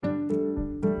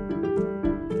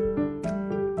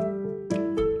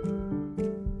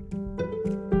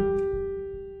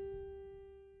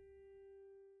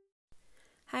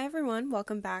everyone.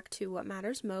 Welcome back to What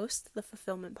Matters Most, the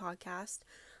Fulfillment Podcast.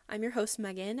 I'm your host,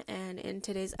 Megan, and in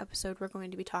today's episode, we're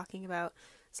going to be talking about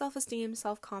self-esteem,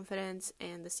 self-confidence,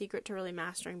 and the secret to really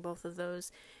mastering both of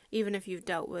those, even if you've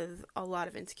dealt with a lot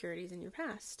of insecurities in your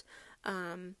past.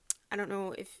 I don't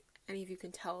know if any of you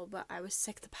can tell, but I was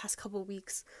sick the past couple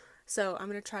weeks, so I'm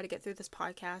going to try to get through this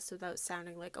podcast without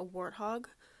sounding like a warthog,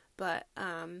 but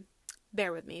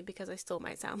bear with me because I still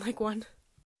might sound like one.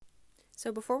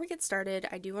 So before we get started,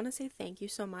 I do want to say thank you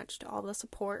so much to all the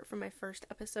support from my first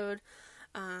episode.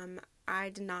 I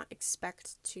did not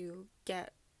expect to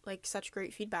get such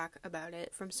great feedback about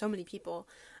it from so many people,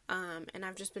 and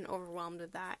I've just been overwhelmed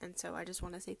with that, and so I just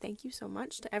want to say thank you so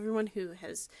much to everyone who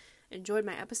has enjoyed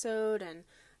my episode and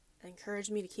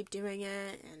encouraged me to keep doing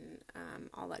it and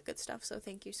all that good stuff, so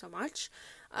thank you so much.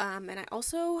 And I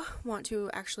also want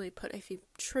to actually put a few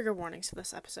trigger warnings for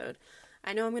this episode.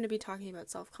 I know I'm going to be talking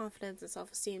about self-confidence and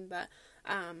self-esteem, but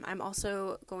I'm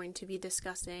also going to be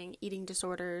discussing eating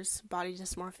disorders, body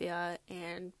dysmorphia,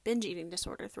 and binge eating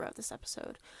disorder throughout this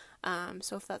episode.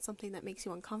 So if that's something that makes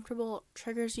you uncomfortable,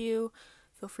 triggers you,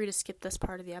 feel free to skip this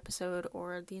part of the episode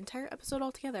or the entire episode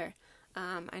altogether.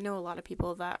 I know a lot of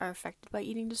people that are affected by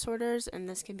eating disorders, and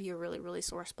this can be a really, really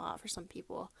sore spot for some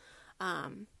people.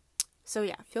 So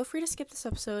yeah, feel free to skip this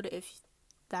episode if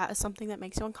that is something that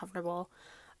makes you uncomfortable.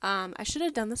 I should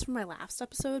have done this for my last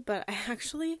episode, but I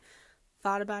actually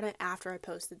thought about it after I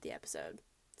posted the episode.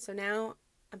 So now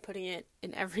I'm putting it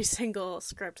in every single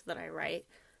script that I write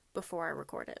before I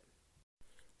record it.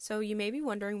 So you may be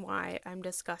wondering why I'm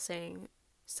discussing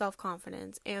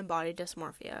self-confidence and body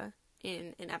dysmorphia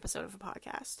in an episode of a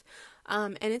podcast.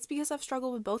 And it's because I've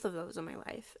struggled with both of those in my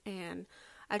life. And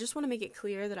I just want to make it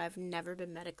clear that I've never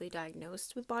been medically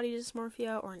diagnosed with body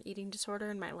dysmorphia or an eating disorder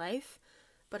in my life.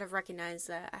 But I've recognized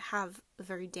that I have a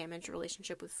very damaged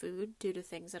relationship with food due to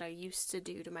things that I used to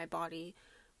do to my body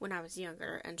when I was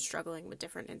younger and struggling with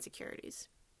different insecurities.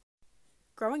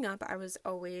 Growing up, I was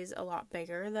always a lot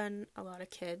bigger than a lot of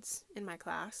kids in my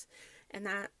class, and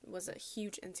that was a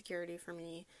huge insecurity for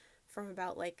me from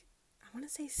about I want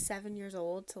to say 7 years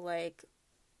old to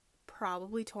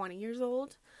probably 20 years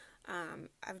old.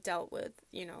 I've dealt with,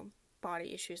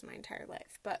 body issues my entire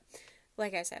life, but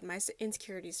like I said, my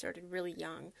insecurities started really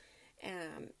young,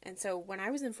 and so when I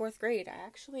was in 4th grade,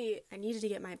 I needed to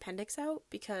get my appendix out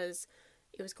because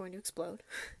it was going to explode,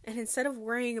 and instead of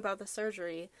worrying about the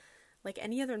surgery like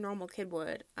any other normal kid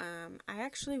would, I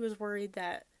actually was worried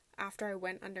that after I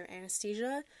went under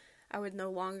anesthesia, I would no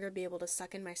longer be able to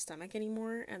suck in my stomach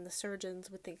anymore, and the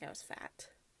surgeons would think I was fat.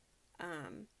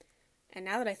 And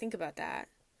now that I think about that,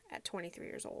 at 23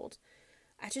 years old,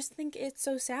 I just think it's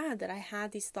so sad that I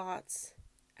had these thoughts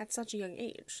at such a young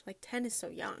age. 10 is so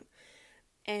young.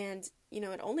 And,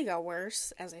 it only got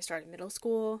worse as I started middle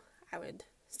school. I would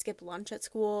skip lunch at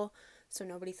school so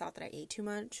nobody thought that I ate too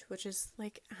much, which is,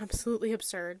 absolutely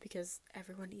absurd because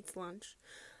everyone eats lunch.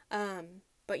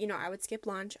 But, I would skip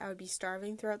lunch. I would be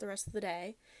starving throughout the rest of the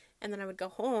day. And then I would go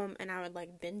home and I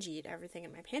would, binge eat everything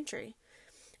in my pantry.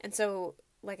 And so,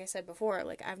 like I said before,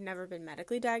 I've never been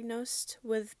medically diagnosed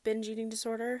with binge eating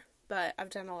disorder, but I've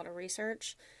done a lot of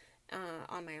research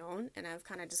on my own, and I've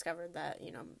kind of discovered that,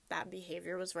 that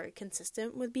behavior was very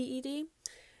consistent with BED.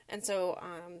 And so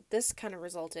this kind of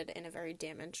resulted in a very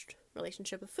damaged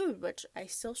relationship with food, which I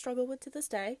still struggle with to this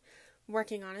day. I'm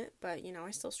working on it, but,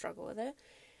 I still struggle with it.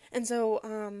 And so,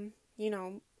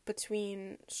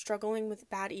 between struggling with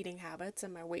bad eating habits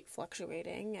and my weight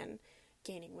fluctuating and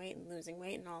gaining weight and losing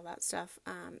weight and all that stuff,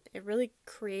 it really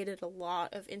created a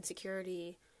lot of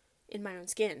insecurity in my own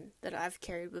skin that I've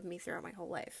carried with me throughout my whole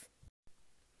life.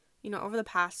 Over the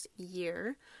past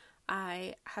year,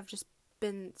 I have just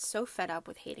been so fed up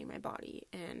with hating my body,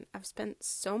 and I've spent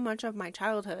so much of my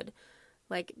childhood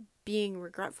being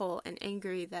regretful and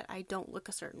angry that I don't look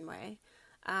a certain way.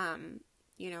 I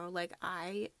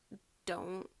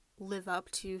don't live up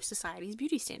to society's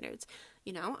beauty standards.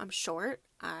 I'm short,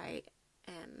 I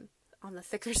am on the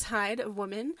thicker side of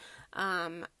women.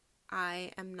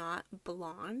 I am not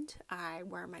blonde. I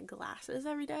wear my glasses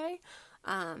every day.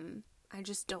 I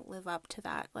just don't live up to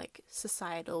that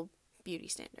societal beauty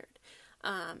standard.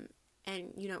 And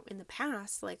in the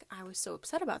past, I was so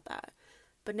upset about that.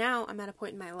 But now I'm at a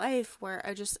point in my life where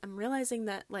I'm realizing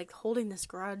that holding this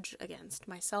grudge against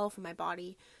myself and my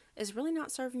body is really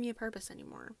not serving me a purpose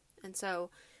anymore. And so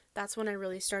that's when I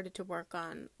really started to work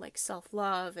on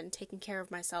self-love and taking care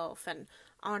of myself and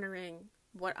honoring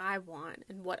what I want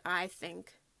and what I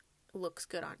think looks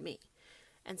good on me.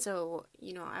 And so,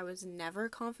 I was never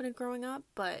confident growing up,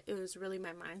 but it was really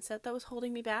my mindset that was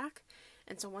holding me back.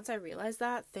 And so once I realized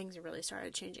that, things really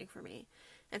started changing for me.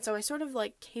 And so I sort of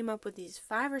like came up with these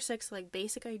 5 or 6 like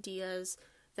basic ideas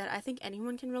that I think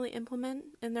anyone can really implement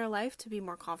in their life to be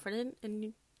more confident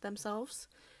in themselves.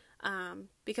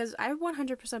 Because I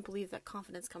 100% believe that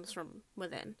confidence comes from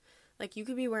within. Like, you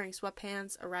could be wearing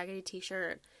sweatpants, a raggedy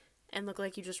t-shirt, and look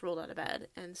like you just rolled out of bed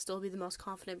and still be the most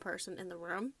confident person in the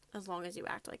room as long as you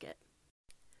act like it.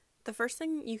 The first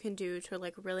thing you can do to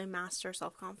like really master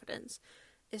self-confidence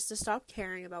is to stop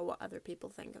caring about what other people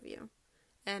think of you.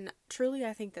 And truly,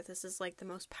 I think that this is like the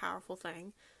most powerful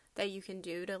thing that you can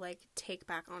do to like take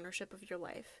back ownership of your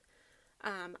life.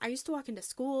 I used to walk into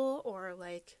school or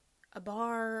like a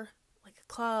bar, like a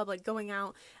club, like going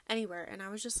out anywhere, and I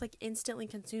was just like instantly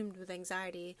consumed with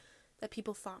anxiety that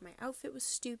people thought my outfit was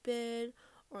stupid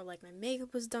or like my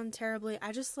makeup was done terribly.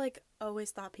 I just like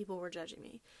always thought people were judging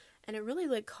me. And it really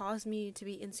like caused me to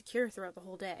be insecure throughout the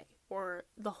whole day or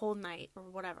the whole night or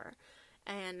whatever.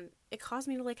 And it caused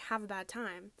me to like have a bad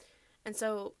time. And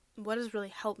so what has really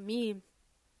helped me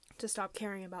to stop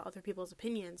caring about other people's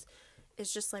opinions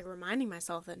is just like reminding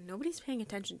myself that nobody's paying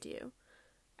attention to you.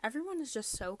 Everyone is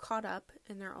just so caught up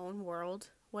in their own world,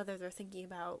 whether they're thinking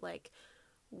about like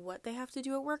what they have to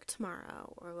do at work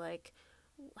tomorrow, or like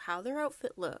how their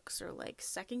outfit looks, or like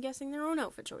second guessing their own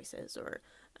outfit choices, or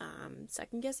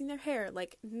second guessing their hair.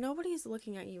 Like, nobody's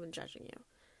looking at you and judging you.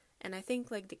 And I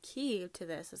think like the key to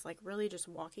this is like really just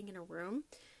walking in a room,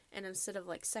 and instead of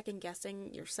like second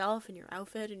guessing yourself and your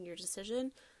outfit and your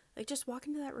decision, like just walk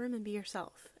into that room and be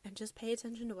yourself and just pay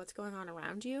attention to what's going on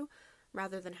around you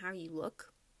rather than how you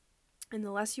look. And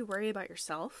the less you worry about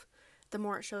yourself, the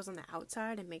more it shows on the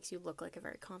outside and makes you look like a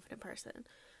very confident person.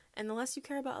 And the less you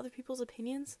care about other people's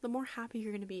opinions, the more happy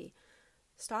you're going to be.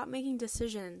 Stop making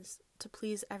decisions to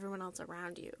please everyone else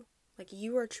around you. Like,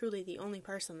 you are truly the only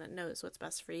person that knows what's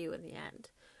best for you in the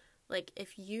end. Like,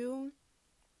 if you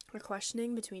are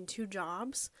questioning between 2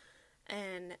 jobs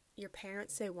and your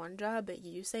parents say one job but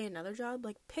you say another job,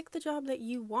 like, pick the job that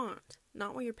you want,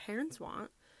 not what your parents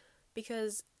want.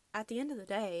 Because at the end of the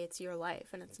day, it's your life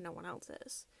and it's no one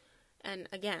else's. And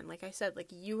again, like I said, like,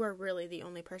 you are really the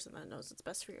only person that knows what's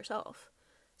best for yourself.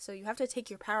 So you have to take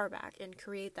your power back and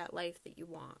create that life that you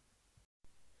want.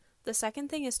 The second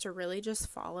thing is to really just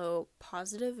follow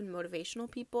positive and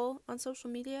motivational people on social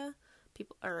media,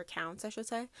 people, or accounts, I should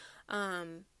say.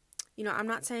 I'm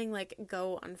not saying like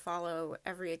go unfollow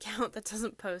every account that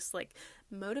doesn't post like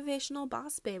motivational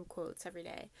boss babe quotes every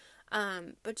day.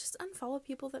 But just unfollow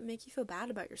people that make you feel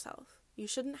bad about yourself. You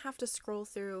shouldn't have to scroll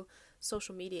through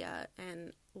social media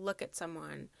and look at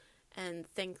someone and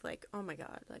think like, oh my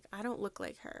God, like I don't look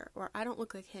like her, or I don't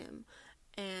look like him,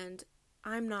 and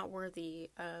I'm not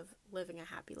worthy of living a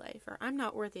happy life, or I'm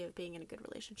not worthy of being in a good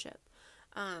relationship.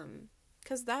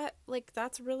 Because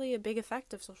that's really a big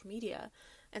effect of social media.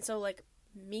 And so like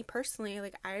me personally,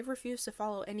 like I refuse to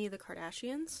follow any of the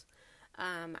Kardashians.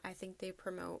 I think they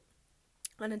promote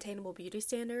unattainable beauty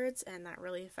standards, and that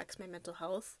really affects my mental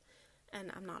health. And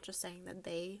I'm not just saying that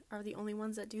they are the only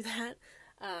ones that do that.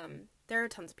 There are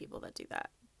tons of people that do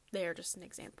that. They are just an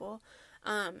example.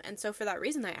 And so for that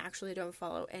reason, I actually don't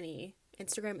follow any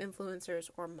Instagram influencers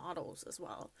or models as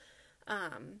well.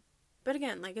 But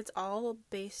again, like, it's all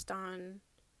based on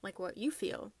like what you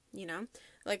feel, you know?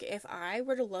 Like, if I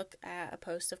were to look at a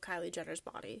post of Kylie Jenner's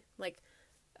body, like,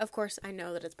 of course I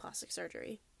know that it's plastic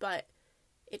surgery, but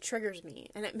it triggers me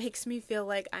and it makes me feel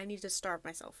like I need to starve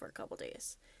myself for a couple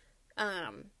days.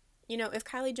 If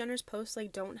Kylie Jenner's posts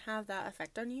like don't have that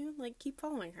effect on you, like, keep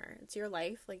following her. It's your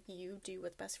life. Like, you do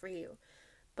what's best for you.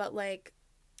 But like,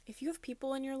 if you have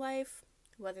people in your life,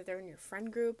 whether they're in your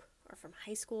friend group or from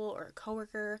high school or a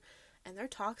coworker, and they're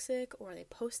toxic, or they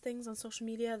post things on social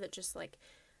media that just like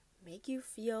make you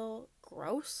feel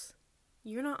gross,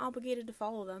 you're not obligated to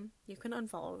follow them. You can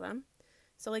unfollow them.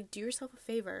 So like, do yourself a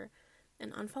favor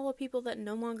and unfollow people that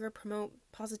no longer promote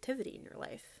positivity in your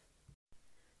life.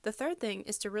 The third thing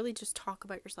is to really just talk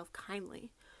about yourself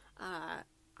kindly.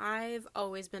 I've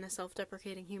always been a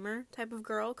self-deprecating humor type of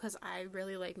girl because I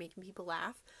really like making people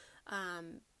laugh.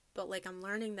 But like, I'm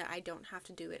learning that I don't have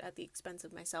to do it at the expense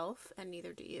of myself, and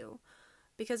neither do you.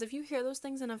 Because if you hear those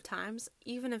things enough times,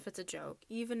 even if it's a joke,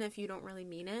 even if you don't really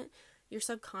mean it, your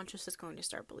subconscious is going to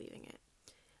start believing it.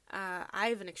 I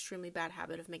have an extremely bad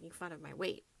habit of making fun of my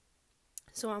weight.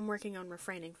 So I'm working on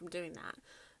refraining from doing that.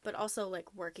 But also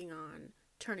like working on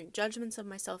turning judgments of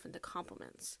myself into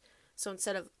compliments. So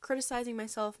instead of criticizing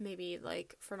myself, maybe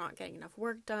like for not getting enough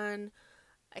work done,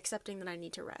 accepting that I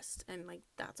need to rest, and like,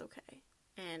 that's okay.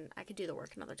 And I could do the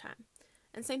work another time.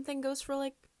 And same thing goes for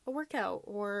like a workout,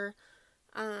 or,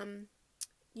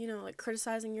 like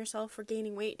criticizing yourself for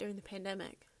gaining weight during the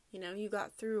pandemic. You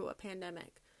got through a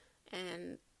pandemic,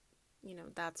 and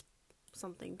that's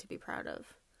something to be proud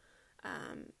of.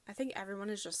 I think everyone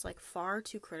is just like far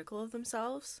too critical of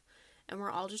themselves, and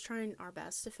we're all just trying our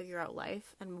best to figure out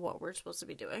life and what we're supposed to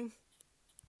be doing.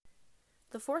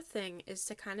 The fourth thing is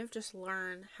to kind of just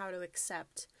learn how to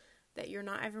accept that you're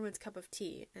not everyone's cup of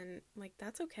tea, and like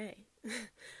that's okay.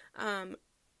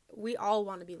 We all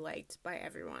want to be liked by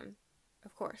everyone.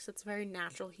 Of course, it's a very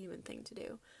natural human thing to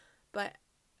do. But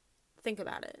think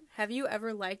about it. Have you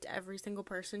ever liked every single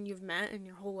person you've met in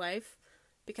your whole life?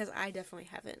 Because I definitely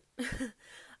haven't.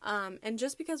 And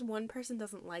just because one person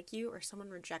doesn't like you or someone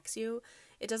rejects you,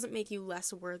 it doesn't make you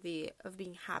less worthy of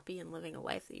being happy and living a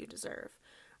life that you deserve.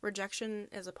 Rejection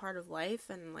is a part of life,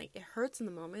 and like it hurts in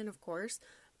the moment, of course,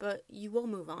 but you will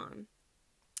move on.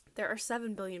 There are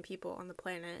 7 billion people on the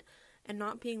planet, and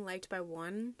not being liked by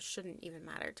one shouldn't even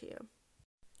matter to you.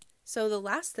 So the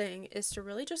last thing is to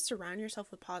really just surround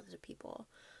yourself with positive people.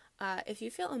 If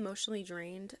you feel emotionally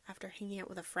drained after hanging out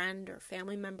with a friend or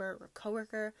family member or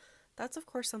coworker, that's of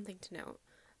course something to note.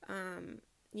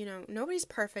 Nobody's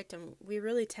perfect, and we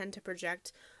really tend to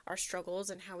project our struggles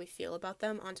and how we feel about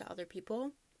them onto other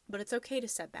people, but it's okay to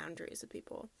set boundaries with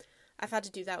people. I've had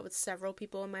to do that with several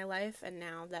people in my life, and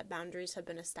now that boundaries have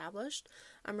been established,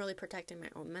 I'm really protecting my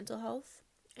own mental health,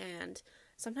 and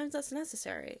sometimes that's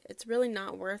necessary. It's really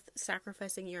not worth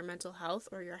sacrificing your mental health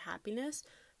or your happiness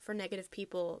for negative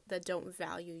people that don't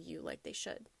value you like they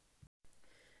should.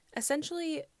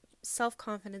 Essentially,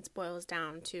 self-confidence boils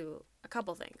down to a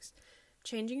couple things.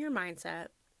 Changing your mindset,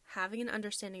 having an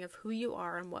understanding of who you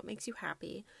are and what makes you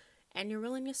happy, and your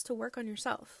willingness to work on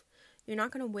yourself. You're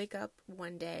not going to wake up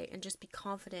one day and just be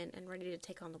confident and ready to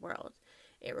take on the world.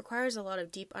 It requires a lot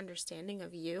of deep understanding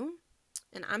of you,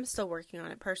 and I'm still working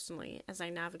on it personally as I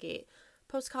navigate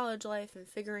post-college life and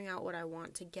figuring out what I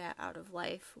want to get out of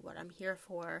life, what I'm here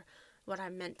for, what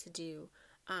I'm meant to do.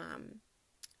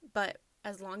 But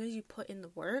as long as you put in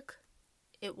the work,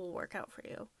 it will work out for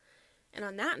you. And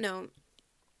on that note,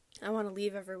 I want to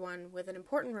leave everyone with an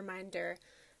important reminder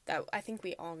that I think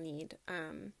we all need.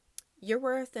 Your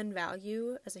worth and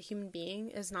value as a human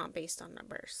being is not based on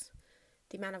numbers.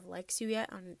 The amount of likes you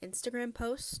get on an Instagram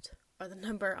post or the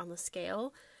number on the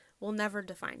scale will never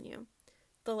define you.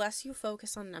 The less you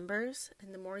focus on numbers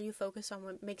and the more you focus on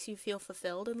what makes you feel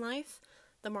fulfilled in life,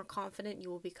 the more confident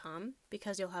you will become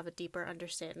because you'll have a deeper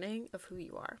understanding of who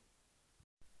you are.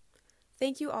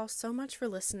 Thank you all so much for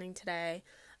listening today.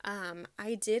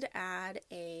 I did add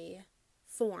a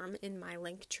form in my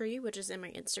link tree, which is in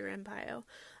my Instagram bio.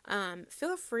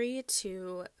 Feel free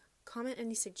to comment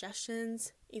any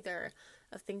suggestions, either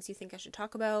of things you think I should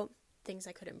talk about, things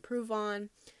I could improve on,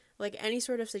 like any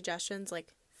sort of suggestions, like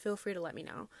feel free to let me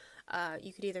know.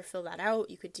 You could either fill that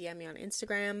out, you could DM me on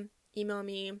Instagram, email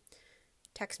me,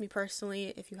 text me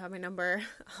personally if you have my number.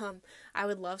 I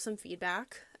would love some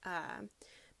feedback.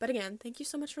 But again, thank you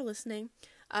so much for listening.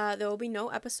 There will be no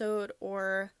episode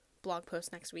or blog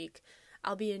post next week.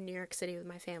 I'll be in New York City with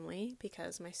my family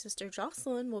because my sister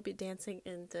Jocelyn will be dancing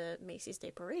in the Macy's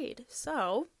Day Parade.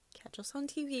 So, catch us on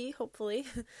TV, hopefully.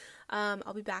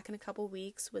 I'll be back in a couple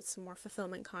weeks with some more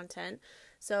fulfillment content.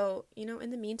 So,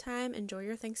 in the meantime, enjoy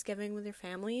your Thanksgiving with your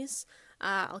families.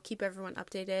 I'll keep everyone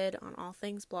updated on all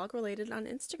things blog related on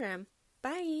Instagram.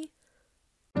 Bye!